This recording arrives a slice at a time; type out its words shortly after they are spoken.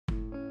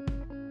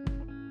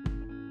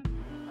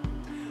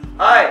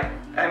Hi,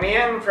 I'm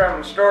Ian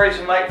from Stories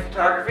in Light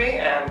Photography,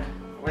 and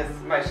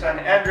with my son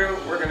Andrew,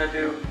 we're going to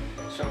do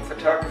some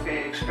photography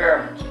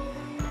experiments.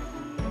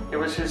 It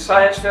was his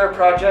science fair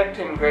project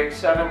in grade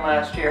 7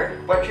 last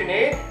year. What you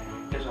need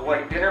is a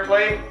white dinner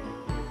plate,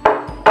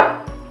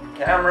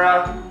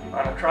 camera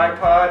on a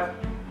tripod,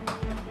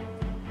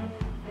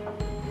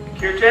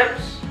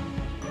 Q-tips,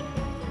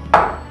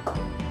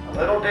 a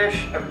little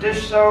dish of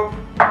dish soap,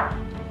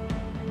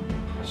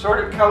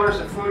 assorted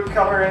colors of food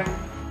coloring,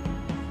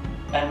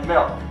 and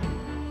milk.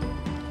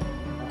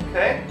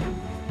 Okay,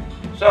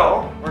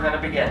 so we're going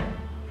to begin.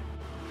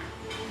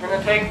 We're going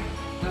to take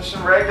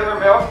some regular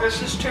milk.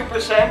 This is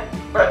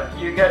 2%, but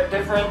you get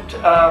different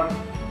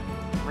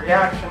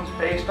reactions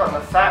based on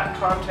the fat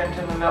content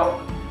in the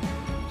milk.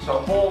 So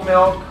whole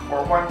milk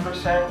or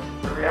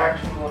 1%, the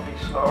reaction will be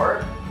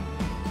slower.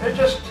 They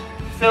just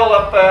fill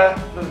up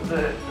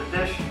the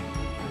dish,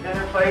 the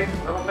dinner plate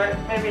a little bit,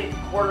 maybe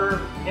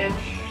 1/4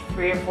 inch,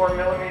 3 or 4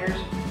 millimeters.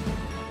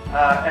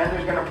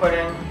 Andrew's going to put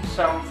in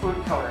some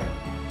food coloring.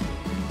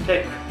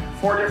 Take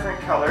 4 different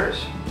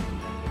colors.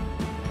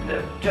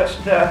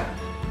 Just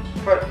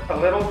put a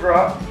little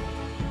drop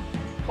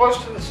close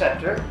to the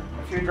center,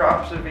 a few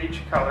drops of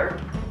each color.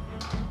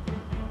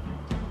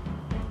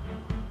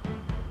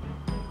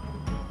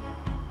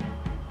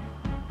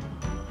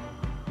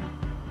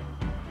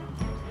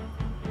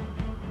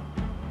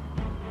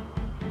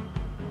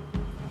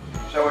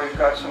 So we've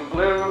got some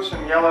blue,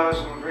 some yellow,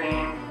 some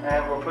green,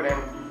 and we'll put in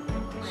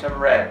some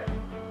red.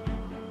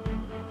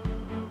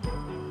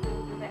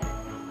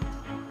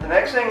 The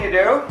next thing you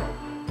do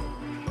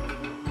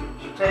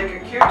is you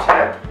take a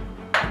Q-tip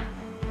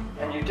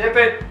and you dip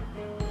it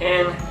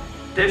in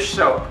dish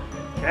soap.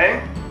 Okay?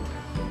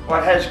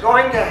 What is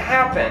going to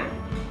happen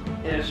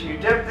is you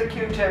dip the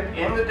Q-tip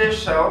in the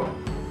dish soap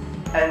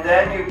and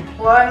then you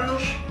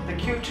plunge the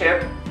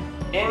Q-tip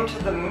into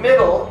the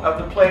middle of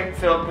the plate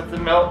filled with the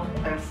milk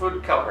and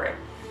food coloring.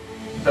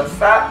 The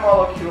fat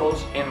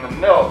molecules in the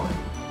milk,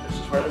 this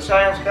is where the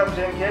science comes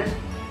in, kids.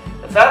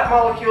 The fat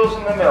molecules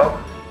in the milk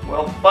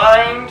will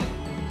bind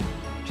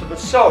to the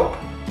soap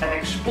and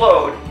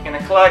explode in a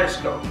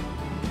kaleidoscope.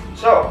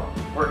 So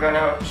we're going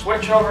to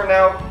switch over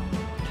now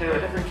to a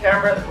different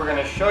camera. We're going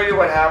to show you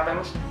what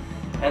happens,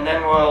 and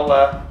then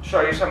we'll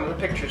show you some of the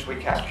pictures we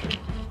captured.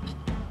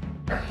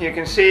 You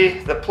can see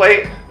the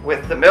plate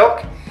with the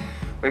milk.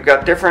 We've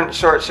got different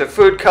sorts of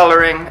food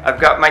coloring. I've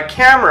got my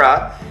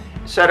camera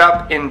set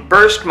up in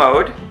burst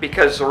mode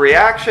because the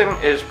reaction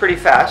is pretty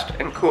fast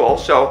and cool.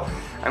 So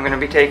I'm going to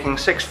be taking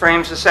 6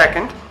 frames a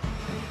second.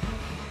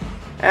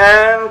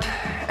 And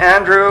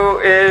Andrew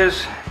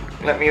is,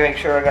 let me make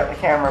sure I got the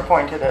camera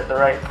pointed at the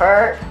right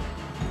part.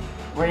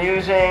 We're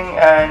using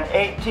an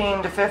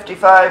 18 to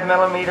 55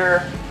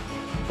 millimeter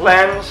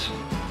lens,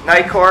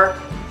 Nikkor.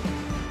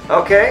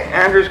 Okay,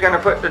 Andrew's going to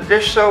put the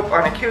dish soap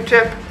on a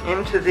Q-tip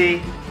into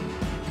the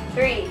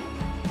 3,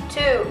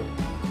 2,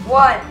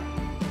 1.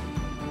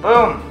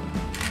 Boom!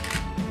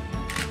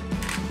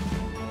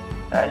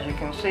 As you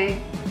can see,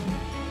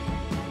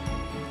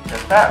 the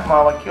fat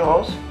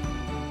molecules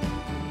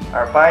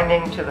are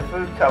binding to the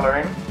food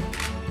coloring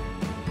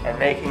and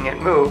making it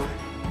move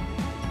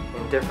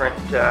in different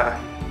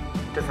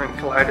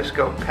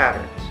kaleidoscope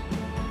patterns.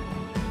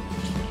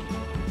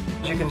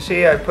 As you can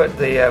see, I put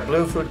the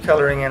blue food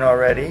coloring in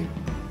already.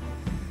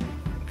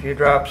 A few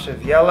drops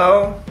of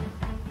yellow.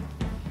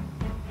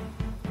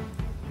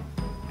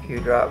 A few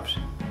drops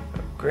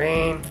of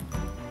green.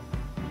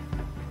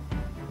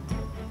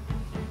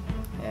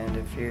 And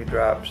a few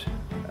drops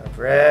of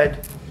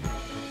red.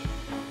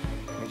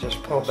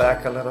 Just pull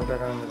back a little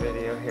bit on the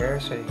video here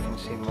so you can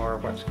see more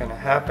of what's going to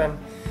happen.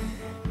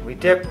 We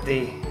dip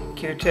the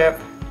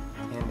Q-tip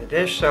in the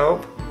dish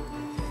soap.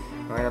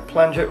 We're going to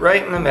plunge it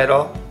right in the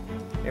middle.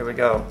 Here we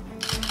go.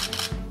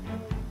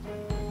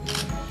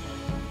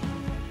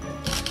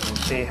 You can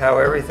see how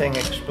everything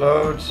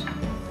explodes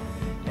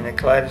in a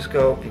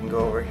kaleidoscope. You can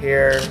go over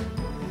here.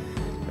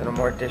 A little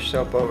more dish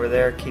soap over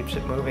there keeps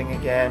it moving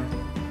again.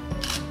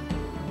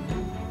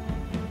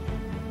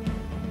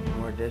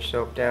 Dish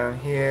soap down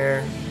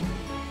here,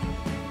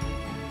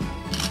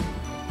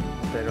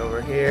 a bit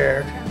over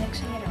here.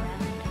 Mixing it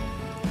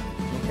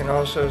around. You can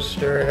also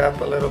stir it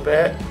up a little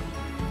bit.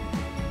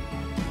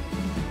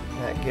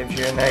 That gives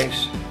you a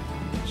nice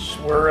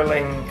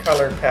swirling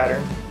color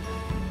pattern.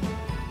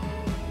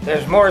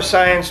 There's more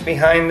science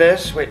behind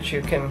this, which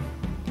you can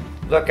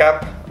look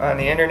up on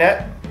the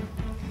internet.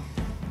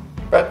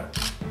 But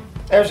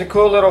there's a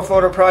cool little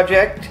photo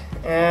project.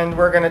 And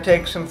we're going to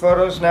take some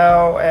photos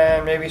now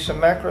and maybe some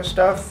macro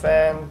stuff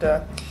and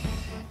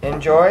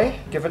enjoy.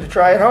 Give it a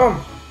try at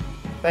home.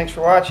 Thanks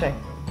for watching.